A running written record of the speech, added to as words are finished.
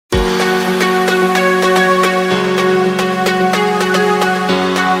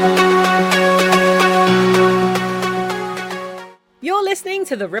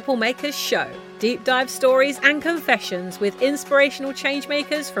to the Ripple Makers Show. Deep dive stories and confessions with inspirational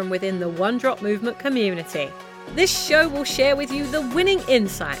changemakers from within the One Drop Movement community. This show will share with you the winning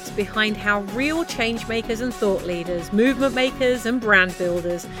insights behind how real changemakers and thought leaders, movement makers and brand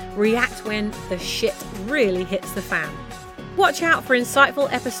builders react when the shit really hits the fan. Watch out for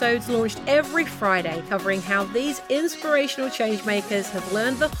insightful episodes launched every Friday covering how these inspirational changemakers have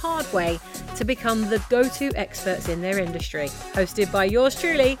learned the hard way to become the go-to experts in their industry. Hosted by yours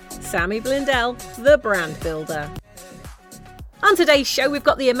truly, Sammy Blindell, the brand builder. On today's show, we've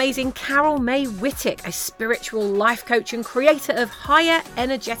got the amazing Carol May Whittick, a spiritual life coach and creator of Higher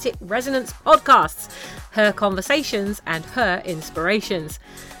Energetic Resonance podcasts, her conversations and her inspirations.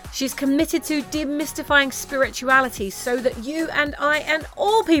 She's committed to demystifying spirituality so that you and I and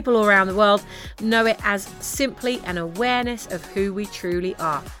all people around the world know it as simply an awareness of who we truly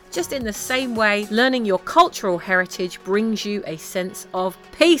are. Just in the same way, learning your cultural heritage brings you a sense of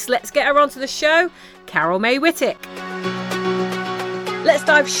peace. Let's get her onto the show, Carol May Whittick. Let's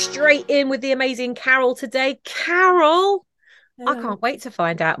dive straight in with the amazing Carol today. Carol, I can't wait to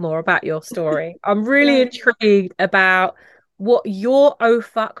find out more about your story. I'm really intrigued about what your oh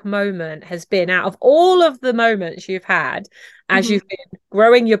fuck moment has been out of all of the moments you've had as you've been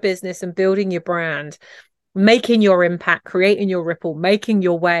growing your business and building your brand, making your impact, creating your ripple, making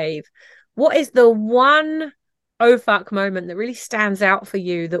your wave. What is the one oh fuck moment that really stands out for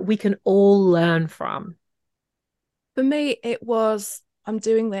you that we can all learn from? For me, it was, I'm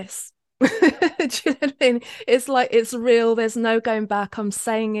doing this. Do you know what I mean? It's like, it's real. There's no going back. I'm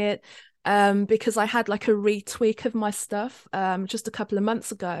saying it. Because I had like a retweak of my stuff just a couple of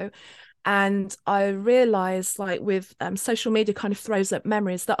months ago, and I realized, like, with social media kind of throws up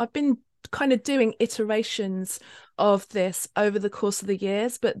memories, that I've been kind of doing iterations of this over the course of the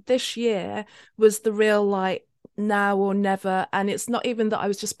years, but this year was the real, like, now or never. And it's not even that I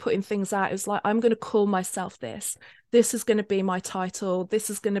was just putting things out. It was like, I'm going to call myself this is going to be my title, this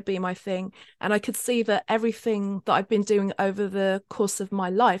is going to be my thing. And I could see that everything that I've been doing over the course of my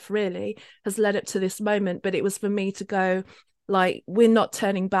life really has led up to this moment. But it was for me to go, like, we're not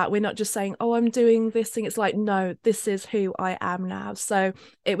turning back. We're not just saying, oh, I'm doing this thing. It's like, no, this is who I am now. So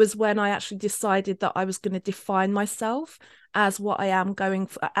it was when I actually decided that I was going to define myself as what I am going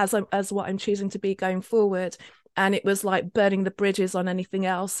for, as what I'm choosing to be going forward. And it was like burning the bridges on anything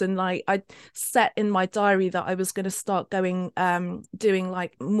else. And like, I set in my diary that I was going to start going, doing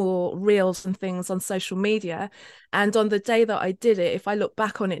like more reels and things on social media. And on the day that I did it, if I look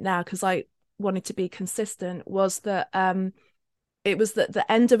back on it now, because I wanted to be consistent, was that it was the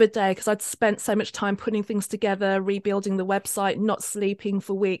end of a day, because I'd spent so much time putting things together, rebuilding the website, not sleeping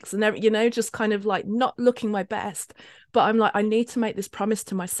for weeks, and just kind of like not looking my best. But I'm like, I need to make this promise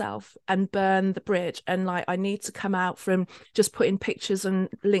to myself and burn the bridge. And like, I need to come out from just putting pictures and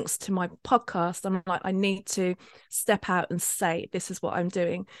links to my podcast. I'm like, I need to step out and say, this is what I'm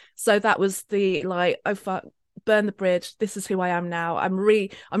doing. So that was the, like, oh fuck, burn the bridge, this is who I am now. I'm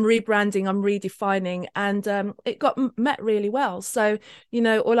rebranding, I'm redefining, and it got met really well. So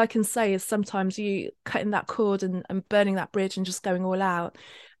all I can say is sometimes you cutting that cord and burning that bridge and just going all out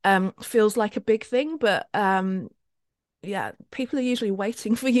feels like a big thing, but yeah, people are usually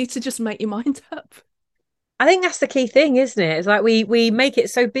waiting for you to just make your mind up. I think that's the key thing, isn't it? It's like we make it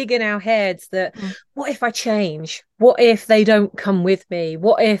so big in our heads that what if I change? What if they don't come with me?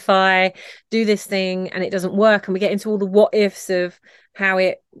 What if I do this thing and it doesn't work? And we get into all the what ifs of how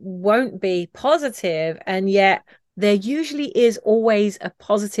it won't be positive. And yet there usually is always a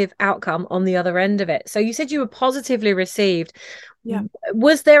positive outcome on the other end of it. So you said you were positively received. Yeah.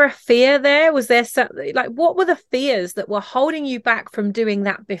 Was there a fear there? Was there something, like, what were the fears that were holding you back from doing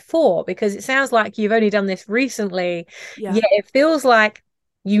that before? Because it sounds like you've only done this recently. Yeah. Yet it feels like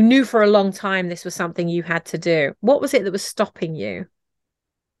you knew for a long time this was something you had to do. What was it that was stopping you?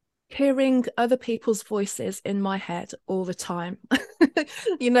 Hearing other people's voices in my head all the time.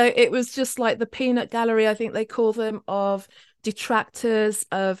 It was just like the peanut gallery, I think they call them, of detractors,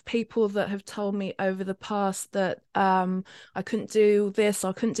 of people that have told me over the past that I couldn't do this, or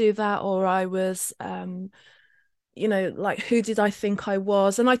I couldn't do that, or I was like, who did I think I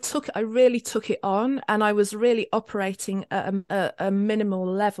was? And I really took it on, and I was really operating at a minimal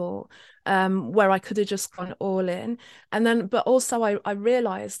level, where I could have just gone all in. And then, but also I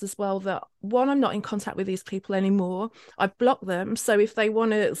realized as well that, one, I'm not in contact with these people anymore. I've blocked them. So if they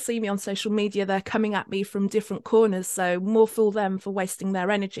want to see me on social media, they're coming at me from different corners. So more fool them for wasting their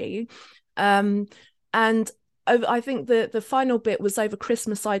energy. And I think the final bit was over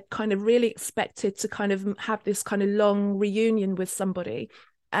Christmas. I kind of really expected to kind of have this kind of long reunion with somebody.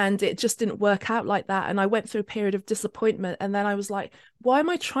 and it just didn't work out like that. And I went through a period of disappointment, and then I was like, why am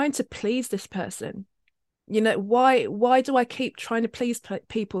I trying to please this person? Why do I keep trying to please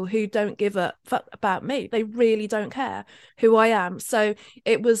people who don't give a fuck about me? They really don't care who I am. So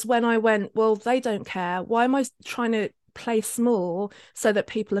it was when I went, well, they don't care, why am I trying to play small so that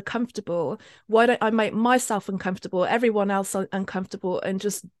people are comfortable? Why don't I make myself uncomfortable, everyone else uncomfortable, and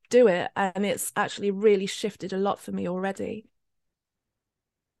just do it? And it's actually really shifted a lot for me already.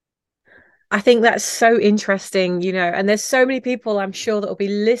 I think that's so interesting, and there's so many people I'm sure that will be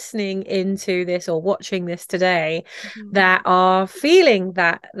listening into this or watching this today Mm-hmm. that are feeling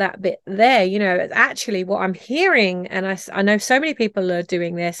that bit there. It's actually what I'm hearing, and I know so many people are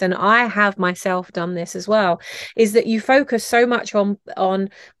doing this, and I have myself done this as well, is that you focus so much on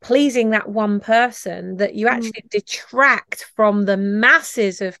pleasing that one person that you actually detract from the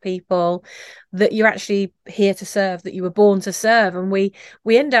masses of people that you're actually here to serve, that you were born to serve. And we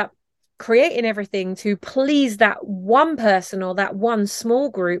end up creating everything to please that one person or that one small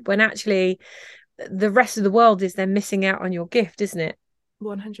group, when actually the rest of the world is then missing out on your gift, isn't it?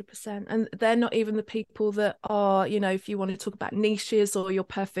 100%. And they're not even the people that are, if you want to talk about niches or your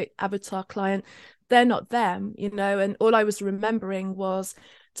perfect avatar client, they're not them. And all I was remembering was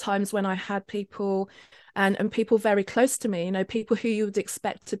times when I had people and people very close to me, people who you would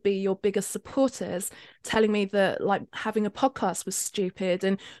expect to be your biggest supporters, telling me that like having a podcast was stupid,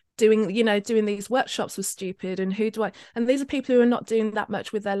 and doing these workshops was stupid, and and these are people who are not doing that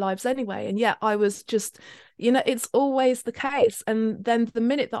much with their lives anyway. And yet I was just, it's always the case. And then the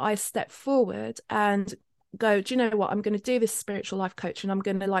minute that I step forward and go, do you know what, I'm going to do this spiritual life coach, and I'm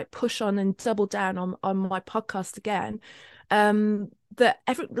going to like push on and double down on my podcast again, there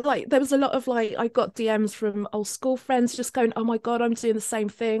was a lot of like, I got DMs from old school friends just going, oh my god, I'm doing the same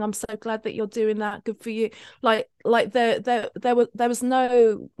thing, I'm so glad that you're doing that, good for you. There was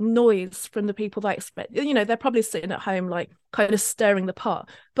no noise from the people that I expect. They're probably sitting at home like kind of stirring the pot,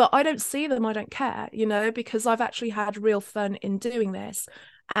 but I don't see them, I don't care, because I've actually had real fun in doing this,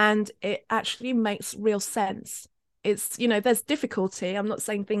 and it actually makes real sense. It's, there's difficulty, I'm not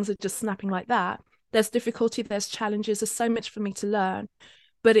saying things are just snapping like that. There's difficulty, there's challenges, there's so much for me to learn,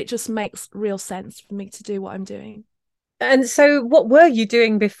 but it just makes real sense for me to do what I'm doing. And so what were you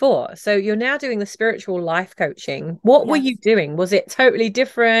doing before? So you're now doing the spiritual life coaching. What were you Yes. doing? Was it totally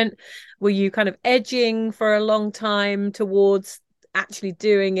different? Were you kind of edging for a long time towards actually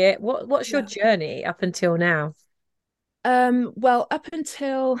doing it? What's your Yeah. journey up until now? Well, up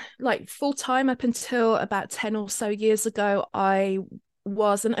until like full time, up until about 10 or so years ago, I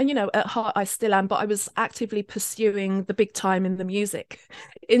was, and at heart I still am, but I was actively pursuing the big time in the music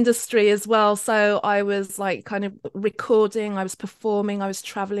industry as well. So I was like kind of recording, I was performing, I was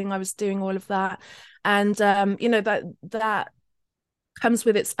traveling, I was doing all of that. And that comes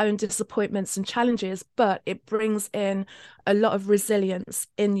with its own disappointments and challenges, but it brings in a lot of resilience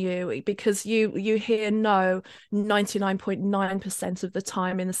in you, because you hear no 99.9% of the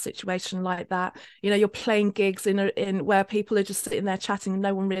time in a situation like that. You're playing gigs in where people are just sitting there chatting and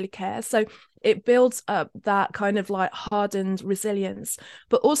no one really cares. So it builds up that kind of like hardened resilience.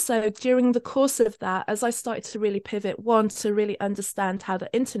 But also during the course of that, as I started to really pivot, one, to really understand how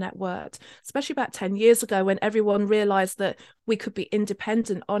the internet worked, especially about 10 years ago when everyone realized that we could be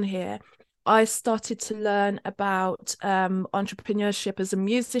independent on here, I started to learn about entrepreneurship as a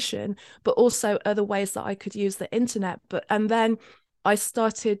musician, but also other ways that I could use the internet. And then I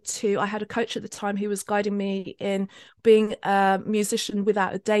had a coach at the time who was guiding me in being a musician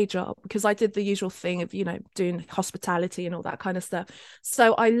without a day job, because I did the usual thing of, doing hospitality and all that kind of stuff.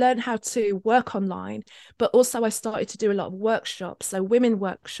 So I learned how to work online, but also I started to do a lot of workshops, so women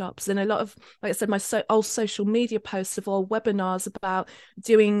workshops, and a lot of, like I said, my old social media posts of all webinars about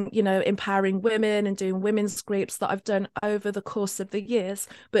doing, empowering women and doing women's groups that I've done over the course of the years,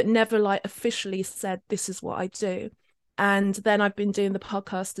 but never like officially said, this is what I do. And then I've been doing the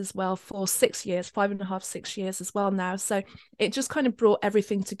podcast as well for 6 years, 5.5, 6 years as well now. So it just kind of brought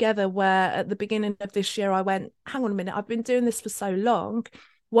everything together, where at the beginning of this year, I went, hang on a minute, I've been doing this for so long.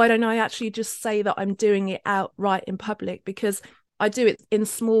 Why don't I actually just say that I'm doing it outright in public? Because I do it in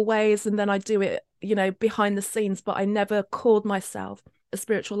small ways, and then I do it, behind the scenes, but I never called myself a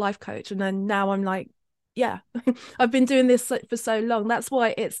spiritual life coach. And then now I'm like, yeah, I've been doing this for so long. That's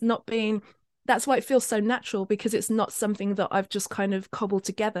why it feels so natural, because it's not something that I've just kind of cobbled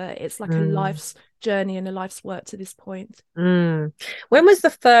together. It's like a life's journey and a life's work to this point. When was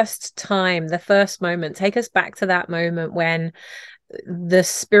the first time, the first moment? Take us back to that moment when the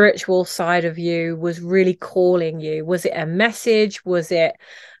spiritual side of you was really calling you. Was it a message? Was it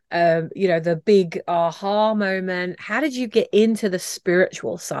the big aha moment? How did you get into the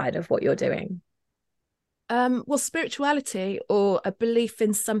spiritual side of what you're doing? Well, spirituality or a belief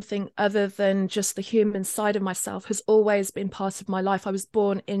in something other than just the human side of myself has always been part of my life. I was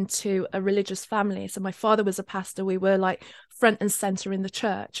born into a religious family. So my father was a pastor. We were like front and center in the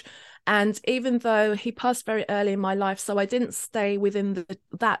church. And even though he passed very early in my life, so I didn't stay within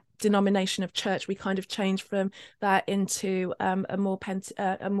that denomination of church. We kind of changed from that into a more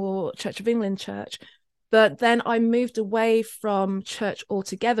Church of England church. But then I moved away from church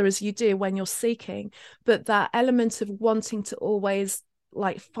altogether, as you do when you're seeking. But that element of wanting to always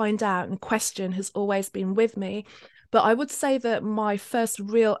like find out and question has always been with me. But I would say that my first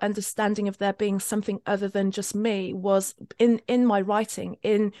real understanding of there being something other than just me was in my writing,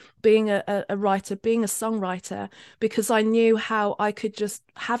 in being a writer, being a songwriter, because I knew how I could just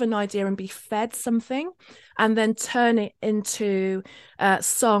have an idea and be fed something and then turn it into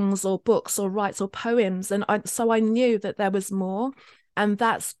songs or books or rights or poems. So I knew that there was more. And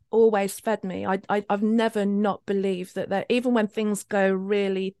that's always fed me. I've never not believed that even when things go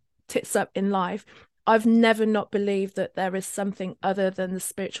really tits up in life, I've never not believed that there is something other than the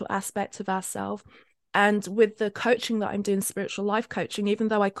spiritual aspect of ourselves. And with the coaching that I'm doing, spiritual life coaching, even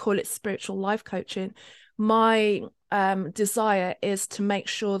though I call it spiritual life coaching, my desire is to make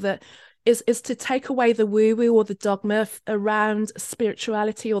sure that is to take away the woo-woo or the dogma around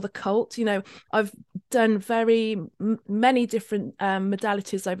spirituality or the cult. I've done many different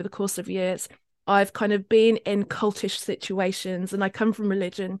modalities over the course of years. I've kind of been in cultish situations and I come from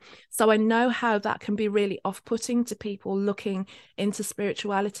religion. So I know how that can be really off-putting to people looking into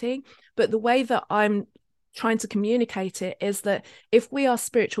spirituality. But the way that I'm trying to communicate it is that if we are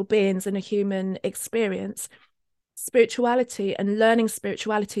spiritual beings in a human experience, spirituality and learning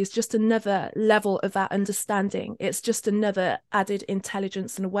spirituality is just another level of that understanding. It's just another added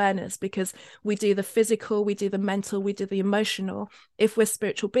intelligence and awareness because we do the physical, we do the mental, we do the emotional. If we're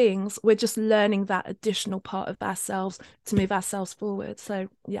spiritual beings, we're just learning that additional part of ourselves to move ourselves forward. So,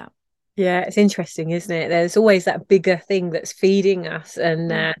 yeah. Yeah, it's interesting, isn't it? There's always that bigger thing that's feeding us,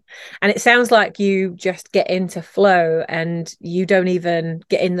 and it sounds like you just get into flow, and you don't even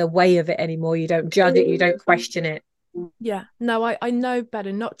get in the way of it anymore. You don't judge it, you don't question it. Yeah, no, I know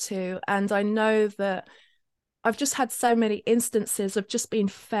better not to. And I know that I've just had so many instances of just being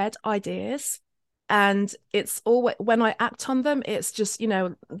fed ideas. And it's always when I act on them, it's just,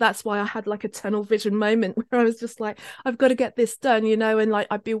 that's why I had like a tunnel vision moment where I was just like, I've got to get this done, and like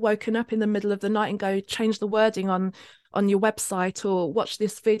I'd be woken up in the middle of the night and go change the wording on your website or watch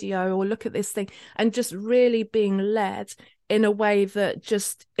this video or look at this thing, and just really being led in a way that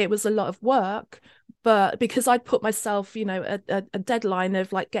just it was a lot of work. But because I'd put myself, a deadline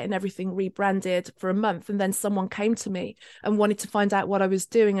of like getting everything rebranded for a month, and then someone came to me and wanted to find out what I was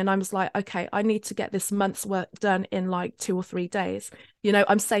doing, and I was like, okay, I need to get this month's work done in like 2 or 3 days.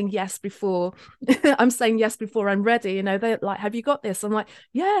 I'm saying yes before I'm saying yes before I'm ready. They're like, have you got this? I'm like,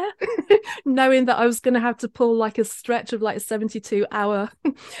 yeah, knowing that I was going to have to pull like a stretch of like a 72-hour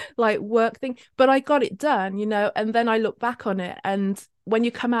like work thing, but I got it done. And then I look back on it, and when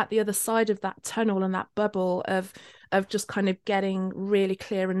you come out the other side of that tunnel and that bubble of just kind of getting really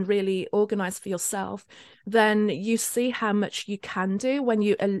clear and really organized for yourself, then you see how much you can do when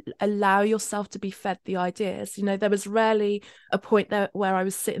you allow yourself to be fed the ideas. There was rarely a point there where I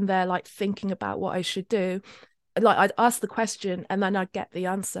was sitting there like thinking about what I should do. Like I'd ask the question and then I'd get the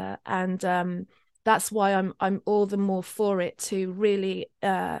answer. And that's why I'm all the more for it to really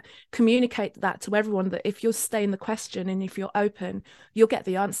communicate that to everyone, that if you're staying the question and if you're open, you'll get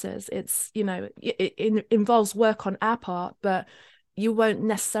the answers. It involves work on our part, but you won't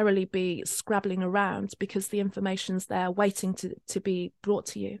necessarily be scrabbling around because the information's there waiting to be brought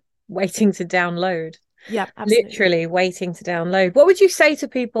to you. Waiting to download. Yeah, absolutely. Literally waiting to download. What would you say to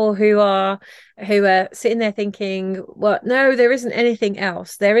people who are sitting there thinking, well, no, there isn't anything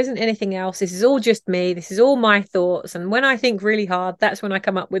else. There isn't anything else. This is all just me. This is all my thoughts. And when I think really hard, that's when I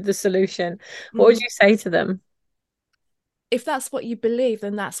come up with the solution. What would Mm. you say to them? If that's what you believe,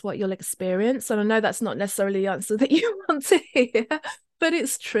 then that's what you'll experience. And I know that's not necessarily the answer that you want to hear, but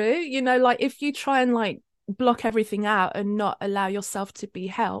it's true. Like if you try and like block everything out and not allow yourself to be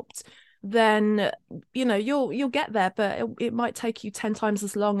helped, then you'll get there, but it might take you 10 times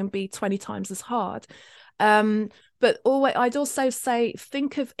as long and be 20 times as hard. But always, I'd also say,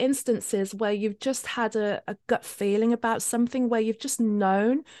 think of instances where you've just had a gut feeling about something, where you've just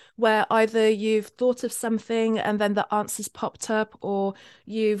known, where either you've thought of something and then the answers popped up, or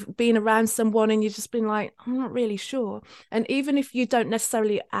you've been around someone and you've just been like, I'm not really sure. And even if you don't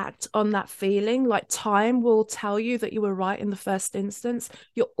necessarily act on that feeling, like time will tell you that you were right in the first instance.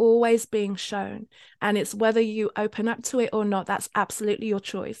 You're always being shown. And it's whether you open up to it or not. That's absolutely your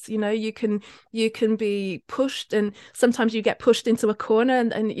choice. You know, you can be pushed, and sometimes you get pushed into a corner,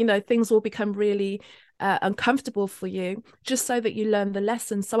 and you know, things will become really uncomfortable for you, just so that you learn the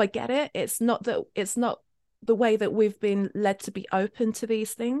lesson. So I get it. It's not the way that we've been led to be open to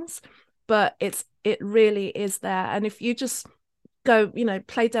these things, but it really is there. And if you just go, you know,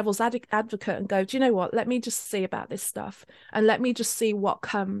 play devil's advocate and go, do you know what, let me just see about this stuff, and let me just see what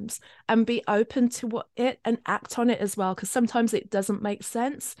comes, and be open to it and act on it as well, because sometimes it doesn't make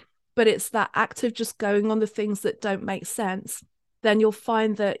sense. But it's that act of just going on the things that don't make sense. Then you'll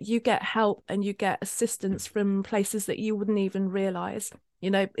find that you get help and you get assistance from places that you wouldn't even realize.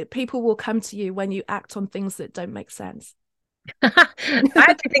 You know, people will come to you when you act on things that don't make sense. I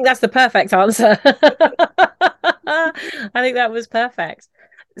actually think that's the perfect answer. I think that was perfect.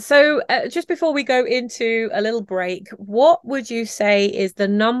 So, just before we go into a little break, what would you say is the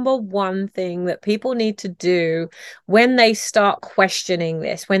number one thing that people need to do when they start questioning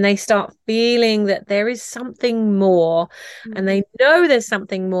this, when they start feeling that there is something more, and they know there's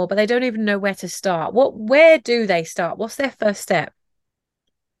something more, but they don't even know where to start? Where do they start? What's their first step?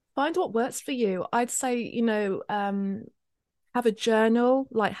 Find what works for you. I'd say, you know, have a journal,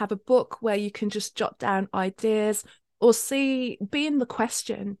 like have a book where you can just jot down ideas, or be in the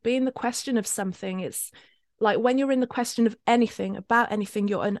question of something. It's like when you're in the question of anything, about anything,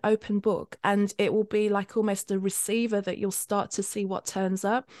 you're an open book, and it will be like almost a receiver that you'll start to see what turns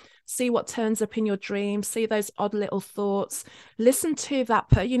up in your dreams, see those odd little thoughts, listen to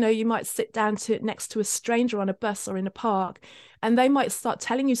that. You know, you might sit down next to a stranger on a bus or in a park, and they might start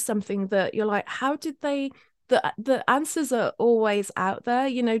telling you something that you're like, how did they, the answers are always out there.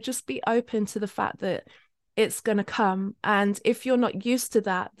 You know, just be open to the fact that it's going to come. And if you're not used to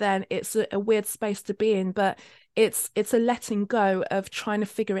that, then it's a weird space to be in. But it's a letting go of trying to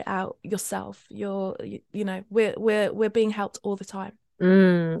figure it out yourself. You know, we're being helped all the time.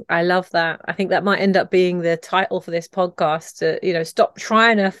 I love that. I think that might end up being the title for this podcast. You know, stop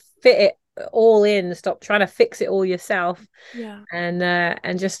trying to fit it all in, stop trying to fix it all yourself. Yeah.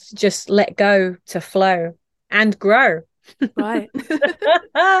 And just let go to flow and grow. Right.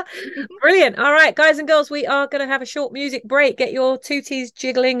 Brilliant. All right, guys and girls, we are going to have a short music break. Get your tooties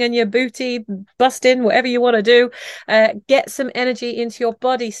jiggling and your booty busting, whatever you want to do. Get some energy into your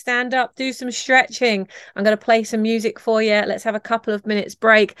body. Stand up, do some stretching. I'm going to play some music for you. Let's have a couple of minutes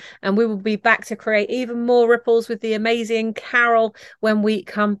break, and we will be back to create even more ripples with the amazing Carol when we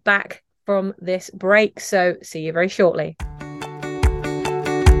come back from this break. So see you very shortly.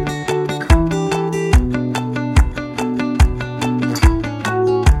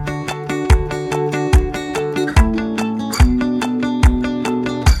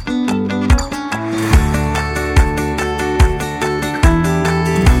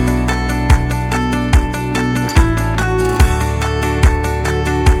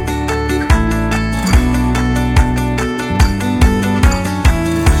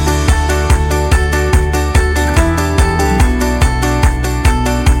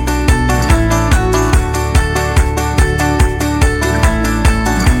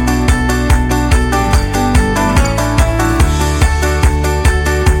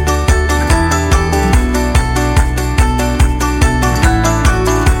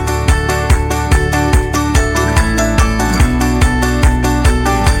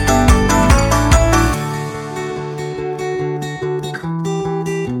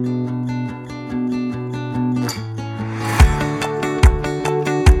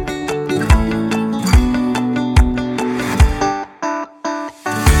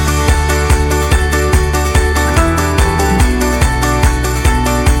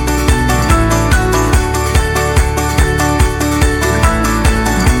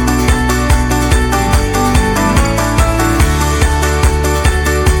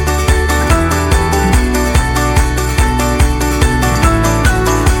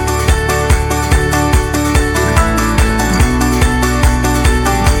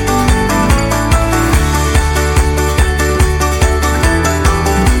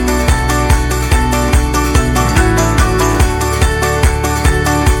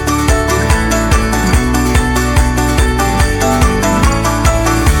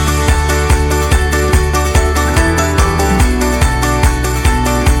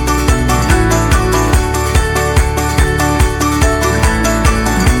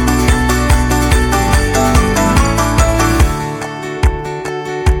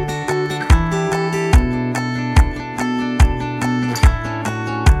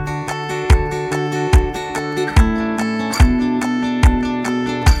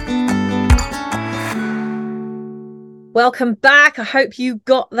 Welcome back. I hope you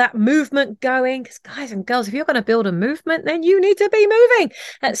got that movement going. Because, guys and girls, if you're going to build a movement, then you need to be moving.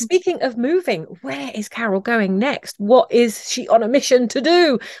 Speaking of moving, where is Carol going next? What is she on a mission to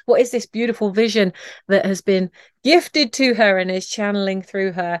do? What is this beautiful vision that has been gifted to her and is channeling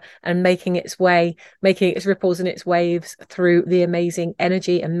through her and making its way, making its ripples and its waves through the amazing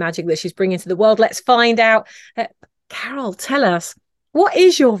energy and magic that she's bringing to the world? Let's find out. Carol, tell us. What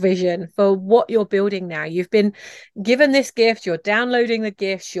is your vision for what you're building now? You've been given this gift, you're downloading the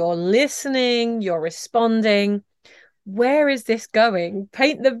gifts, you're listening, you're responding. Where is this going?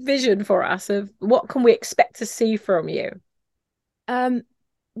 Paint the vision for us of what can we expect to see from you?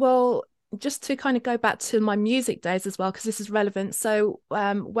 Well, just to kind of go back to my music days as well, because this is relevant. So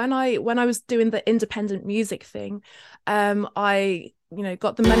when I was doing the independent music thing, I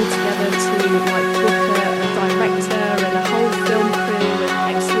got the money together to like book a director and a whole film crew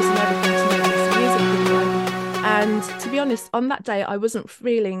and extras and everything to make this music video. And to be honest, on that day, I wasn't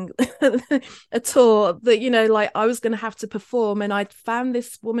feeling at all that, like I was going to have to perform. And I'd found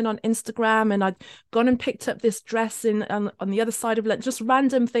this woman on Instagram and I'd gone and picked up this dress on the other side of it, just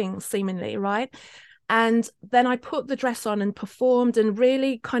random things seemingly, right? And then I put the dress on and performed and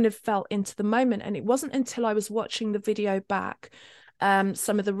really kind of fell into the moment. And it wasn't until I was watching the video back,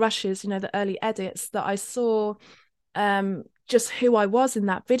 some of the rushes, the early edits, that I saw just who I was in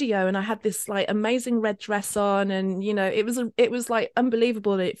that video. And I had this like amazing red dress on, and it was like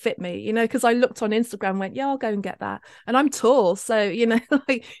unbelievable that it fit me, because I looked on Instagram and went, yeah, I'll go and get that. And I'm tall, so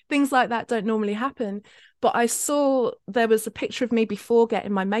like things like that don't normally happen. But I saw there was a picture of me before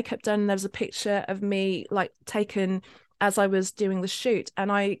getting my makeup done, and there was a picture of me like taken as I was doing the shoot,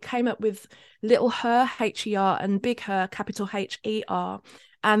 and I came up with little her, H-E-R, and big her, capital H-E-R.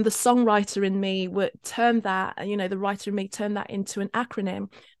 And the songwriter in me would turn that, the writer in me turned that into an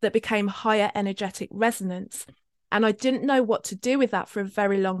acronym that became higher energetic resonance. And I didn't know what to do with that for a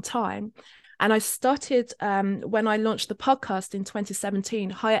very long time. And I started, when I launched the podcast in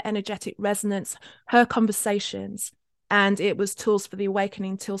 2017, Higher Energetic Resonance, Her Conversations. And it was Tools for the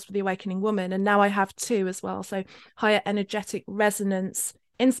Awakening Woman. And now I have two as well. So Higher Energetic Resonance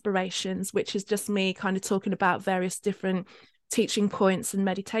Inspirations, which is just me kind of talking about various different teaching points and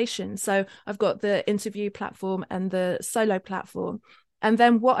meditation. So I've got the interview platform and the solo platform. And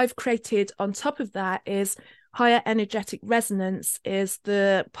then what I've created on top of that is Higher Energetic Resonance is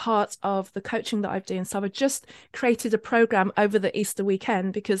the part of the coaching that I've done. So I've just created a program over the Easter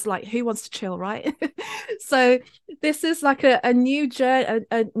weekend because, like, who wants to chill, right? So this is like a new journey,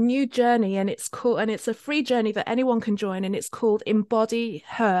 and it's a free journey that anyone can join, and it's called Embody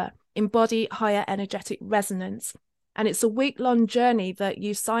Higher Energetic Resonance. And it's a week-long journey that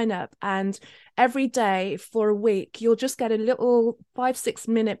you sign up, and every day for a week, you'll just get a little 5-6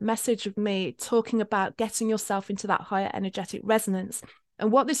 minute message of me talking about getting yourself into that higher energetic resonance.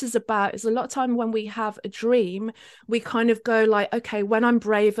 And what this is about is a lot of time when we have a dream, we kind of go like, okay, when I'm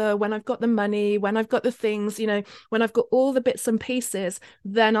braver, when I've got the money, when I've got the things, when I've got all the bits and pieces,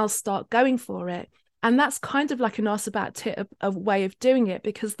 then I'll start going for it. And that's kind of like an ask about tip, a way of doing it,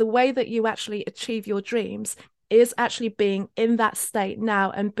 because the way that you actually achieve your dreams is actually being in that state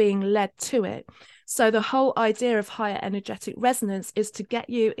now and being led to it. So the whole idea of higher energetic resonance is to get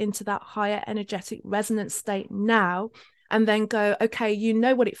you into that higher energetic resonance state now, and then go, okay, you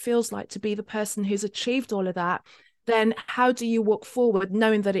know what it feels like to be the person who's achieved all of that. Then how do you walk forward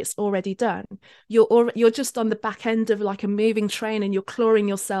knowing that it's already done? You're just on the back end of like a moving train, and you're clawing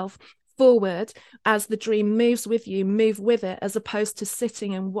yourself forward as the dream moves with you, move with it, as opposed to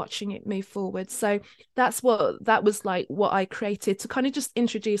sitting and watching it move forward. So that was like what I created to kind of just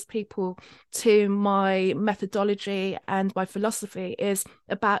introduce people to my methodology, and my philosophy is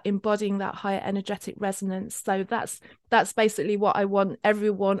about embodying that higher energetic resonance. So that's basically what I want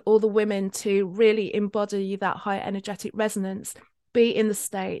everyone, all the women, to really embody that higher energetic resonance, be in the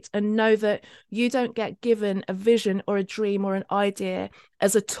state, and know that you don't get given a vision or a dream or an idea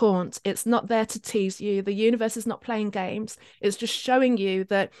as a taunt. It's not there to tease you. The universe is not playing games. It's just showing you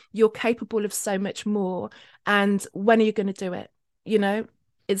that you're capable of so much more. And when are you going to do it?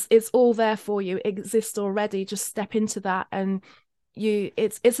 It's all there for you. It exists already. Just step into that, and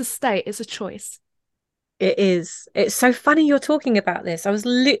it's a state, it's a choice. It is. It's so funny you're talking about this. I was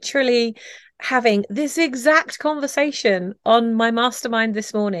literally having this exact conversation on my mastermind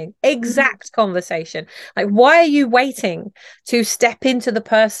this morning. Exact conversation. Like, why are you waiting to step into the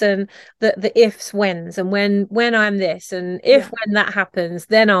person that the ifs, whens, and when I'm this, and when that happens,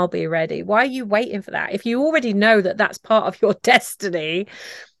 then I'll be ready? Why are you waiting for that? If you already know that that's part of your destiny,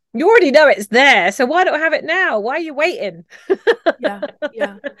 you already know it's there. So why don't I have it now? Why are you waiting? Yeah.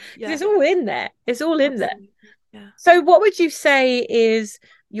 It's all in there. It's all in there. Yeah. So what would you say is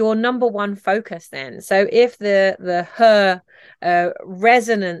your number one focus then? So if the her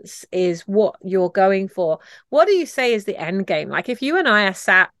resonance is what you're going for, what do you say is the end game? Like if you and I are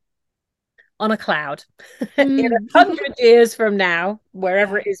sat on a cloud in Mm. 100 years from now,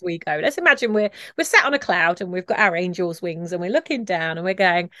 wherever Yeah. it is we go. Let's imagine we're sat on a cloud and we've got our angel's wings and we're looking down and we're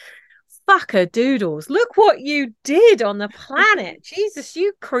going, fucker doodles, look what you did on the planet. Jesus,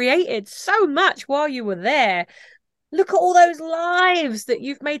 you created so much while you were there. Look at all those lives that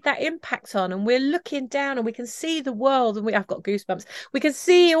you've made that impact on. And we're looking down and we can see the world. And I've got goosebumps. We can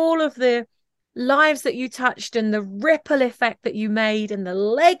see all of the lives that you touched and the ripple effect that you made and the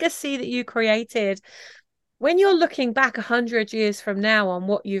legacy that you created. When you're looking back 100 years from now on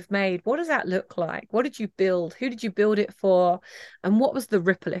what you've made, what does that look like? What did you build? Who did you build it for? And what was the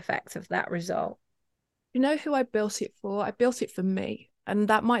ripple effect of that result? You know who I built it for? I built it for me. And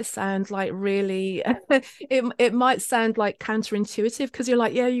that might sound like really it might sound like counterintuitive because you're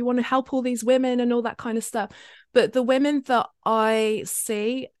like, yeah, you want to help all these women and all that kind of stuff. But the women that I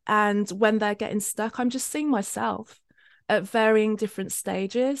see and when they're getting stuck, I'm just seeing myself at varying different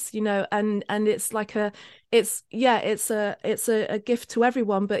stages, and it's like it's a gift to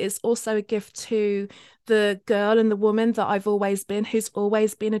everyone, but it's also a gift to the girl and the woman that I've always been, who's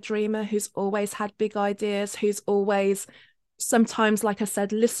always been a dreamer, who's always had big ideas, who's always sometimes, like I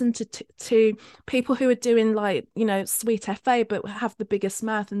said, listen to people who are doing like, sweet FA but have the biggest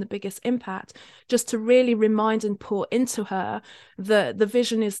mouth and the biggest impact, just to really remind and pour into her the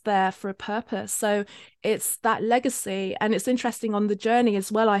vision is there for a purpose. So it's that legacy. And it's interesting on the journey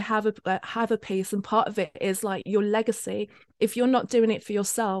as well. I have a piece, and part of it is like your legacy. If you're not doing it for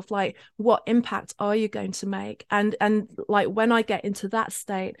yourself, like what impact are you going to make? And like when I get into that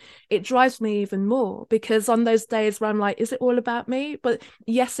state, it drives me even more, because on those days where I'm like, is it all about me? But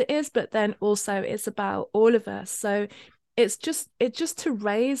yes, it is, but then also it's about all of us. So it's just to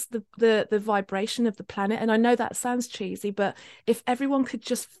raise the vibration of the planet. And I know that sounds cheesy, but if everyone could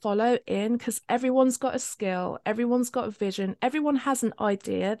just follow in, because everyone's got a skill, everyone's got a vision, everyone has an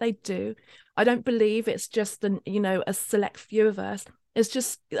idea. They do. I don't believe it's just a select few of us. It's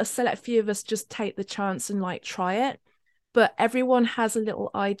just a select few of us just take the chance and like try it, but everyone has a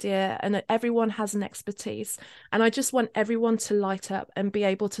little idea and everyone has an expertise. And I just want everyone to light up and be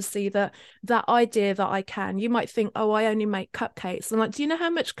able to see that idea that I can. You might think, oh, I only make cupcakes. I'm like, do you know how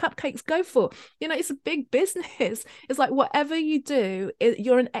much cupcakes go for? It's a big business. It's like whatever you do,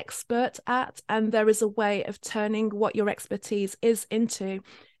 you're an expert at, and there is a way of turning what your expertise is into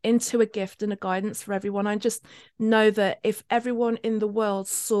a gift and a guidance for everyone. I just know that if everyone in the world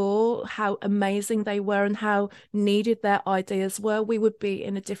saw how amazing they were and how needed their ideas were, we would be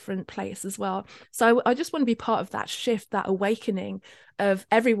in a different place as well. So I just want to be part of that shift, that awakening of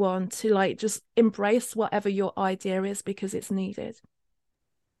everyone to like just embrace whatever your idea is, because it's needed.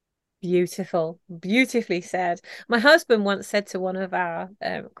 Beautiful, beautifully said. My husband once said to one of our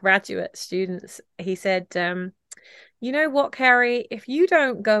graduate students, he said, you know what, Carrie, if you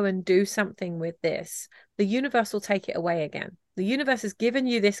don't go and do something with this, the universe will take it away again. The universe has given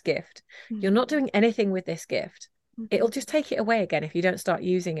you this gift. You're not doing anything with this gift. It'll Mm-hmm. just take it away again if you don't start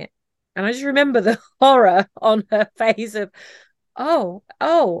using it. And I just remember the horror on her face of, oh,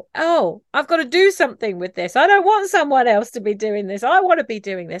 I've got to do something with this. I don't want someone else to be doing this. I want to be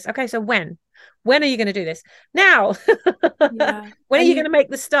doing this. Okay, so when? When are you going to do this? Now. Yeah. When are And you you going to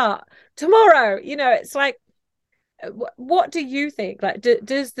make the start? Tomorrow. It's like, what do you think? Like,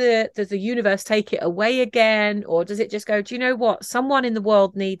 does the universe take it away again, or does it just go, do you know what, someone in the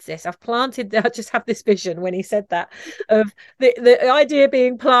world needs this? I just have this vision when he said that, of the idea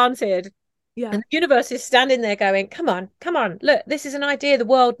being planted, yeah, and the universe is standing there going, come on, look, this is an idea the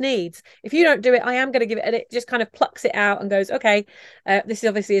world needs. If you don't do it, I am going to give it. And it just kind of plucks it out and goes, okay, this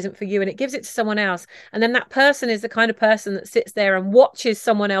obviously isn't for you. And it gives it to someone else. And then that person is the kind of person that sits there and watches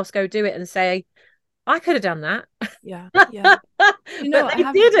someone else go do it and say, I could have done that. yeah, yeah. You know,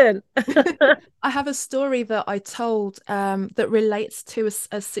 But they didn't. I have a story that I told that relates to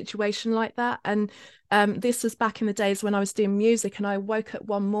a situation like that. And this was back in the days when I was doing music, and I woke up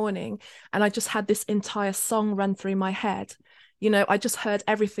one morning and I just had this entire song run through my head. I just heard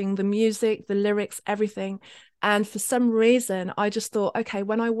everything, the music, the lyrics, everything. And for some reason, I just thought, okay,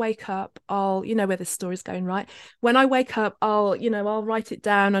 when I wake up, where this story's going, right? When I wake up, I'll write it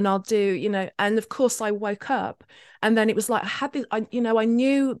down and I'll do. And of course I woke up, and then it was like I had this, I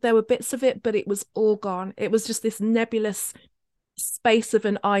knew there were bits of it, but it was all gone. It was just this nebulous space of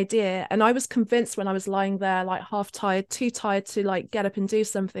an idea. And I was convinced when I was lying there, like half tired, too tired to like get up and do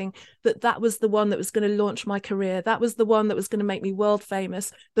something, that that was the one that was going to launch my career. That was the one that was going to make me world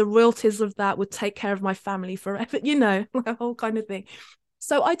famous. The royalties of that would take care of my family forever, the whole kind of thing.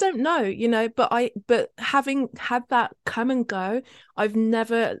 So I don't know, but having had that come and go, I've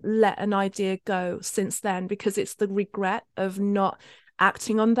never let an idea go since then, because it's the regret of not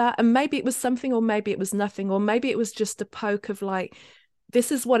acting on that. And maybe it was something, or maybe it was nothing, or maybe it was just a poke of like,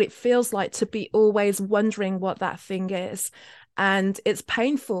 this is what it feels like to be always wondering what that thing is. And it's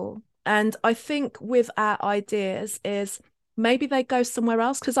painful. And I think with our ideas is maybe they go somewhere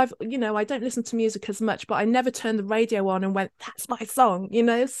else, because I don't listen to music as much, but I never turned the radio on and went, that's my song.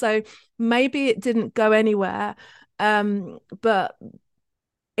 So maybe it didn't go anywhere. But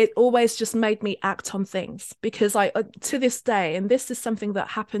it always just made me act on things, because I to this day, and this is something that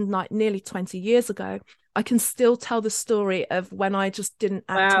happened like nearly 20 years ago, I can still tell the story of when I just didn't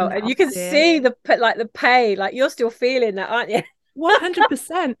act Wow. on And that you can idea. see the pain, like you're still feeling that, aren't you?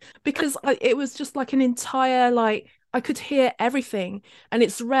 100%, because it was just like an entire, like, I could hear everything. And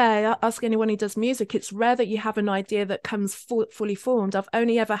it's rare, ask anyone who does music, it's rare that you have an idea that comes fully formed. I've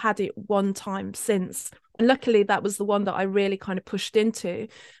only ever had it one time since, and luckily that was the one that I really kind of pushed into.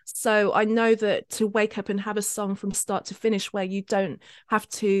 So I know that to wake up and have a song from start to finish where you don't have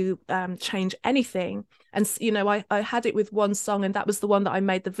to change anything. And I had it with one song, and that was the one that I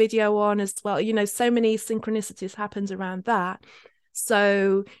made the video on as well. So many synchronicities happened around that.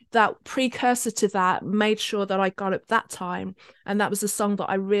 So that precursor to that made sure that I got up that time. And that was a song that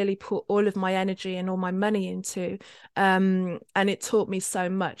I really put all of my energy and all my money into. And it taught me so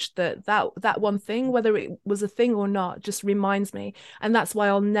much that one thing, whether it was a thing or not, just reminds me. And that's why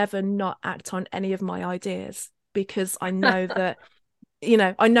I'll never not act on any of my ideas, because I know that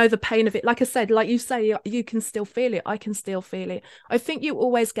I know the pain of it. Like I said, like you say, you can still feel it. I can still feel it. I think you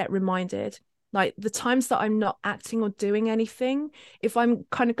always get reminded, like the times that I'm not acting or doing anything, if I'm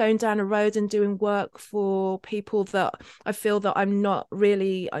kind of going down a road and doing work for people that I feel that I'm not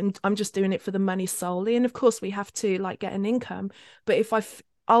really, I'm just doing it for the money solely. And of course we have to like get an income. But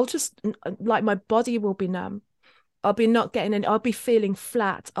I'll just, like, my body will be numb. I'll be not getting any, I'll be feeling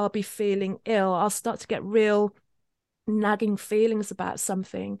flat. I'll be feeling ill. I'll start to get real nagging feelings about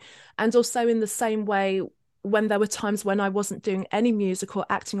something. And also in the same way, when there were times when I wasn't doing any music or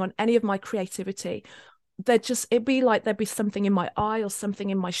acting on any of my creativity, it'd be like there'd be something in my eye or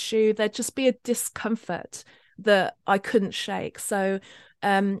something in my shoe. There'd just be a discomfort that I couldn't shake. So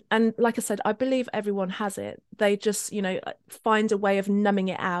and like I said, I believe everyone has it. They just find a way of numbing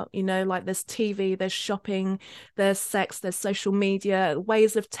it out. Like there's TV, there's shopping, there's sex, there's social media,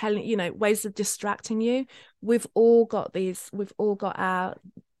 ways of telling, ways of distracting you. We've all got our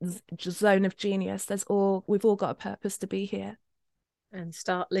zone of genius. We've all got a purpose to be here. And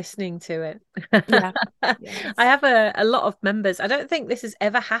start listening to it. Yeah. I Yes. have a lot of members. I don't think this has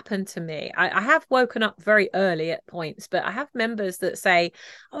ever happened to me. I have woken up very early at points, but I have members that say,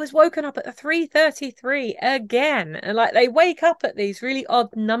 I was woken up at 3:33 again. And like they wake up at these really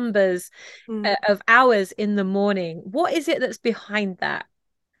odd numbers Mm. of hours in the morning. What is it that's behind that?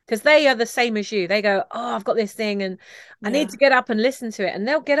 Because they are the same as you. They go, oh, I've got this thing and I need Yeah. to get up and listen to it. And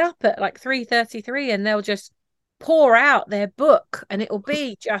they'll get up at like 3:33 and they'll just pour out their book and it'll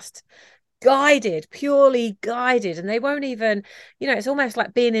be just guided, purely guided. And they won't even, it's almost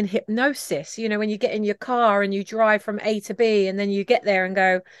like being in hypnosis, when you get in your car and you drive from A to B and then you get there and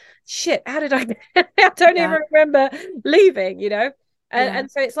go, shit, how did I I don't Yeah. even remember leaving. Yeah.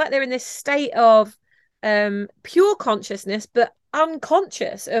 And so it's like they're in this state of pure consciousness, but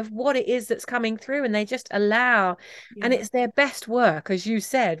unconscious of what it is that's coming through, and they just allow, and Yeah. it's their best work, as you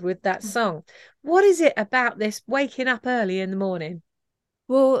said with that song. What is it about this waking up early in the morning?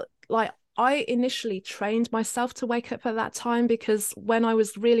 Well, like, I initially trained myself to wake up at that time, because when I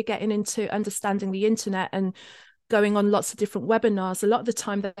was really getting into understanding the internet and going on lots of different webinars, a lot of the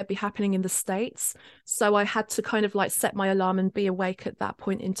time they'd be happening in the States. So I had to kind of like set my alarm and be awake at that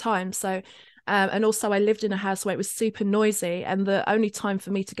point in time. So and also I lived in a house where it was super noisy, and the only time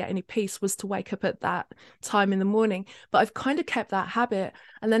for me to get any peace was to wake up at that time in the morning. But I've kind of kept that habit.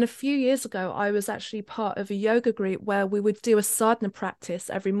 And then a few years ago, I was actually part of a yoga group where we would do a sadhana practice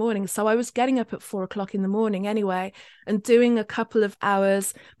every morning. So I was getting up at 4 o'clock in the morning anyway, and doing a couple of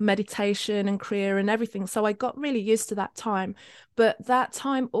hours meditation and kriya and everything. So I got really used to that time. But that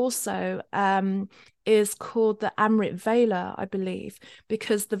time also is called the Amrit Vela, I believe,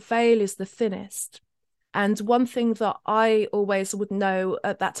 because the veil is the thinnest. And one thing that I always would know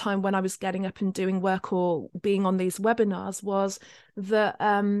at that time when I was getting up and doing work or being on these webinars was that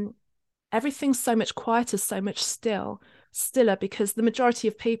everything's so much quieter, so much still. stiller, because the majority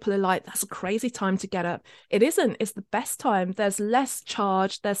of people are like, that's a crazy time to get up. It isn't. It's the best time. There's less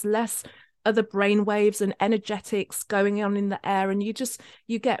charge, there's less other brain waves and energetics going on in the air, and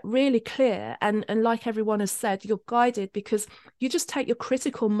you get really clear, and like everyone has said, you're guided, because you just take your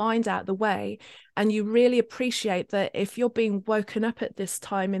critical mind out of the way, and you really appreciate that if you're being woken up at this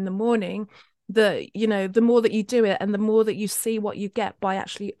time in the morning, the more that you do it, and the more that you see what you get by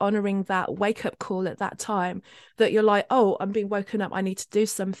actually honoring that wake up call at that time, that you're like, oh, I'm being woken up, I need to do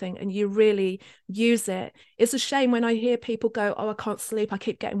something, and you really use it. It's a shame when I hear people go, oh, I can't sleep, I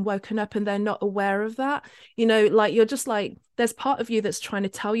keep getting woken up, and they're not aware of that. Like, you're just like, there's part of you that's trying to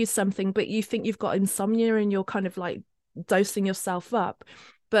tell you something, but you think you've got insomnia, and you're kind of like dosing yourself up.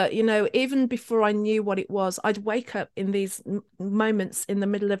 But even before I knew what it was, I'd wake up in these moments in the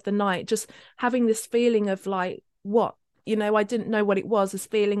middle of the night, just having this feeling of like, what? I didn't know what it was, this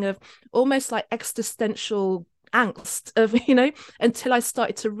feeling of almost like existential angst of, until I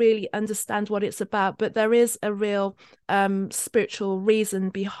started to really understand what it's about. But there is a real spiritual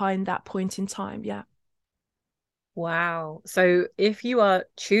reason behind that point in time. Yeah. Wow. So if you are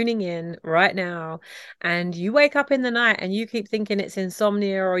tuning in right now and you wake up in the night and you keep thinking it's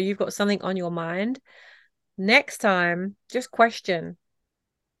insomnia or you've got something on your mind, next time, just question,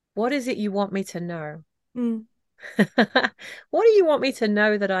 what is it you want me to know? Mm. What do you want me to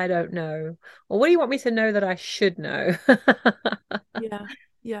know that I don't know? Or what do you want me to know that I should know? Yeah.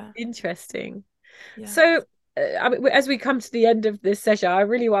 Yeah. Interesting. Yeah. So, I mean, as we come to the end of this session, I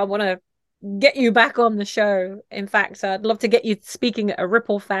really want to get you back on the show. In fact, I'd love to get you speaking at a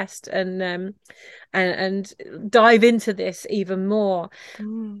Ripple Fest and dive into this even more.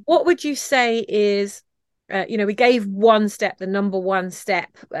 Mm. What would you say is, we gave one step, the number one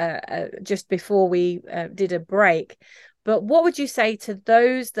step, just before we did a break. But what would you say to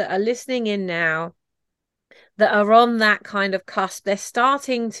those that are listening in now that are on that kind of cusp? They're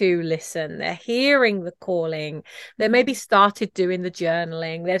starting to listen, they're hearing the calling, they maybe started doing the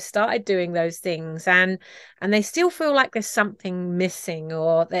journaling, they've started doing those things, and they still feel like there's something missing,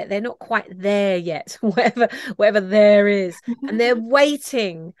 or they're not quite there yet, whatever there is, and they're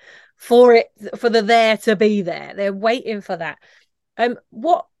waiting for the there to be there, they're waiting for that.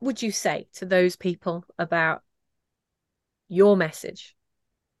 What would you say to those people about your message?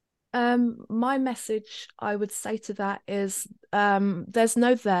 My message I would say to that is there's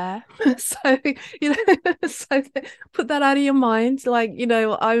no there. So, so put that out of your mind. Like,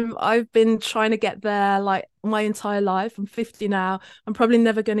 I've been trying to get there like my entire life. I'm 50 now. I'm probably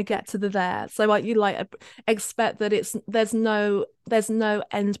never going to get to the there. So expect that there's no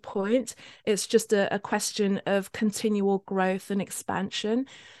end point. It's just a question of continual growth and expansion.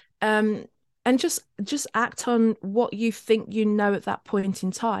 Um, and just act on what you think you know at that point in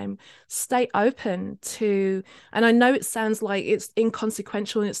time. Stay open to, and I know it sounds like it's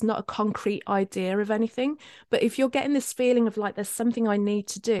inconsequential and it's not a concrete idea of anything, but if you're getting this feeling of like there's something I need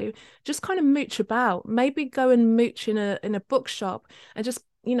to do, just kind of mooch about. Maybe go and mooch in a bookshop and just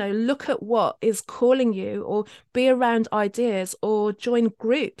look at what is calling you, or be around ideas, or join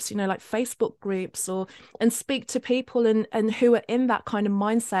groups, like Facebook groups, or and speak to people and who are in that kind of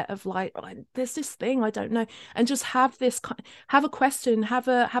mindset of like, oh, there's this thing I don't know, and just have a question, have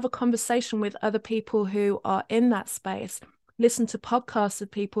a conversation with other people who are in that space. Listen to podcasts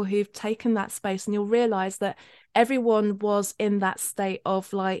of people who've taken that space, and you'll realize that everyone was in that state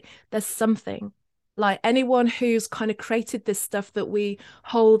of like, there's something. Like, anyone who's kind of created this stuff that we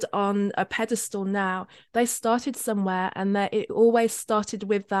hold on a pedestal now, they started somewhere, and that it always started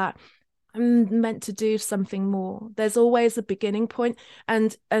with that, I'm meant to do something more. There's always a beginning point,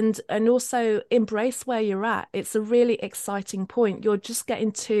 and also embrace where you're at. It's a really exciting point. You're just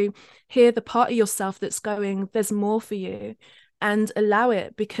getting to hear the part of yourself that's going, there's more for you, and allow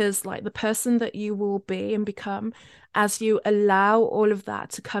it, because like the person that you will be and become, as you allow all of that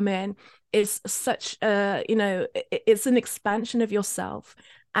to come in, is such it's an expansion of yourself.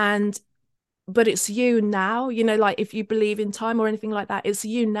 And but it's you now, like if you believe in time or anything like that, it's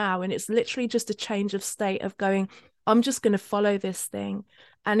you now, and it's literally just a change of state of going, I'm just going to follow this thing.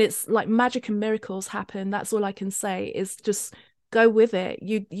 And it's like magic and miracles happen. That's all I can say, is just go with it.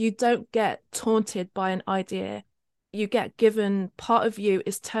 You don't get taunted by an idea. You get given, part of you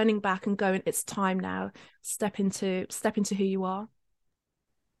is turning back and going, it's time now. Step into who you are.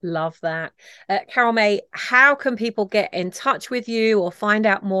 Love that. Carol May, how can people get in touch with you or find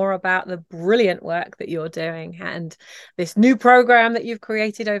out more about the brilliant work that you're doing and this new program that you've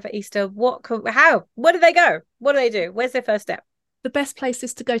created over Easter? Where do they go? What do they do? Where's their first step? The best place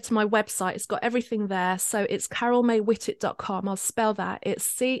is to go to my website. It's got everything there. So it's carolmaywhittick.com. I'll spell that. It's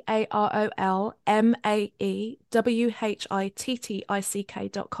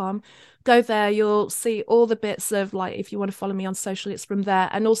carolmaywhittick.com. Go there. You'll see all the bits of, like, if you want to follow me on social, it's from there.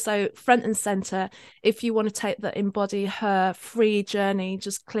 And also front and center, if you want to take the Embody Her free journey,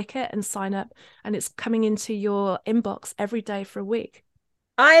 just click it and sign up. And it's coming into your inbox every day for a week.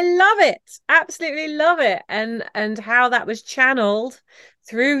 I love it. Absolutely love it. And how that was channeled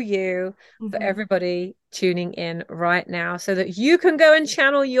through you for everybody tuning in right now, so that you can go and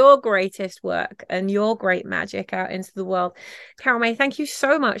channel your greatest work and your great magic out into the world. Carol May, thank you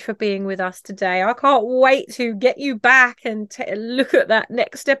so much for being with us today. I can't wait to get you back and look at that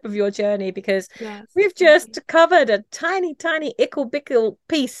next step of your journey, because we've just covered a tiny ickle bickle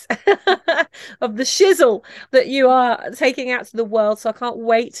piece of the shizzle that you are taking out to the world. So I can't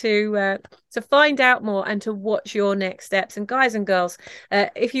wait to find out more and to watch your next steps. And guys and girls,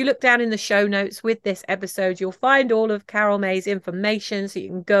 if you look down in the show notes with this episode, you'll find all of Carol May's information, so you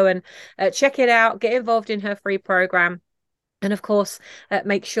can go and check it out, get involved in her free program. And of course,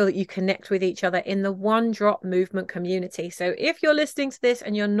 make sure that you connect with each other in the One Drop Movement community. So if you're listening to this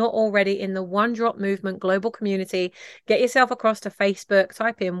and you're not already in the One Drop Movement global community, get yourself across to Facebook,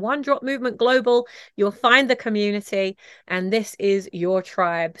 type in One Drop Movement Global. You'll find the community, and this is your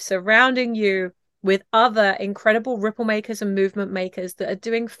tribe surrounding you with other incredible ripple makers and movement makers that are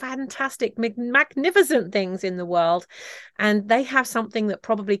doing fantastic, magnificent things in the world. And they have something that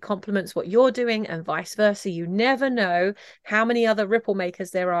probably complements what you're doing, and vice versa. You never know how many other ripple makers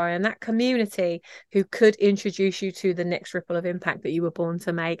there are in that community who could introduce you to the next ripple of impact that you were born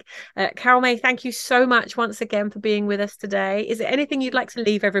to make. Carol May, thank you so much once again for being with us today. Is there anything you'd like to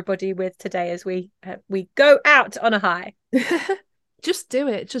leave everybody with today as we go out on a high? Just do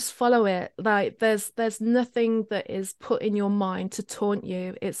it, just follow it. Like, there's nothing that is put in your mind to taunt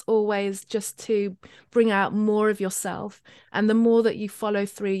you. It's always just to bring out more of yourself, and the more that you follow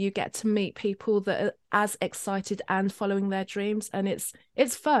through, you get to meet people that are as excited and following their dreams. And it's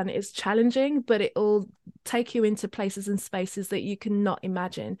fun, it's challenging, but it will take you into places and spaces that you cannot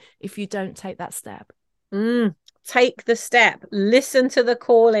imagine if you don't take that step. Take the step, listen to the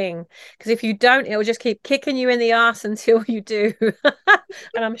calling, because if you don't, it will just keep kicking you in the ass until you do.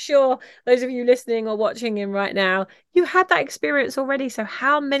 And I'm sure those of you listening or watching in right now, you had that experience already. So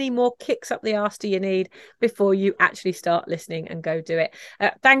how many more kicks up the ass do you need before you actually start listening and go do it?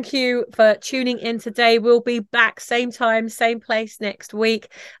 Thank you for tuning in today. We'll be back same time, same place next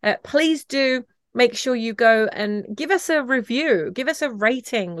week. Please do make sure you go and give us a review, give us a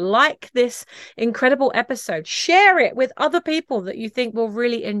rating, like this incredible episode, share it with other people that you think will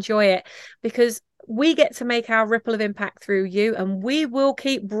really enjoy it, because we get to make our ripple of impact through you, and we will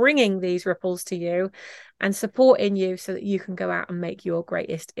keep bringing these ripples to you and supporting you so that you can go out and make your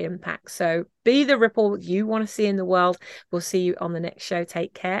greatest impact. So be the ripple you want to see in the world. We'll see you on the next show.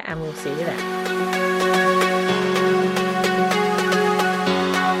 Take care, and we'll see you then.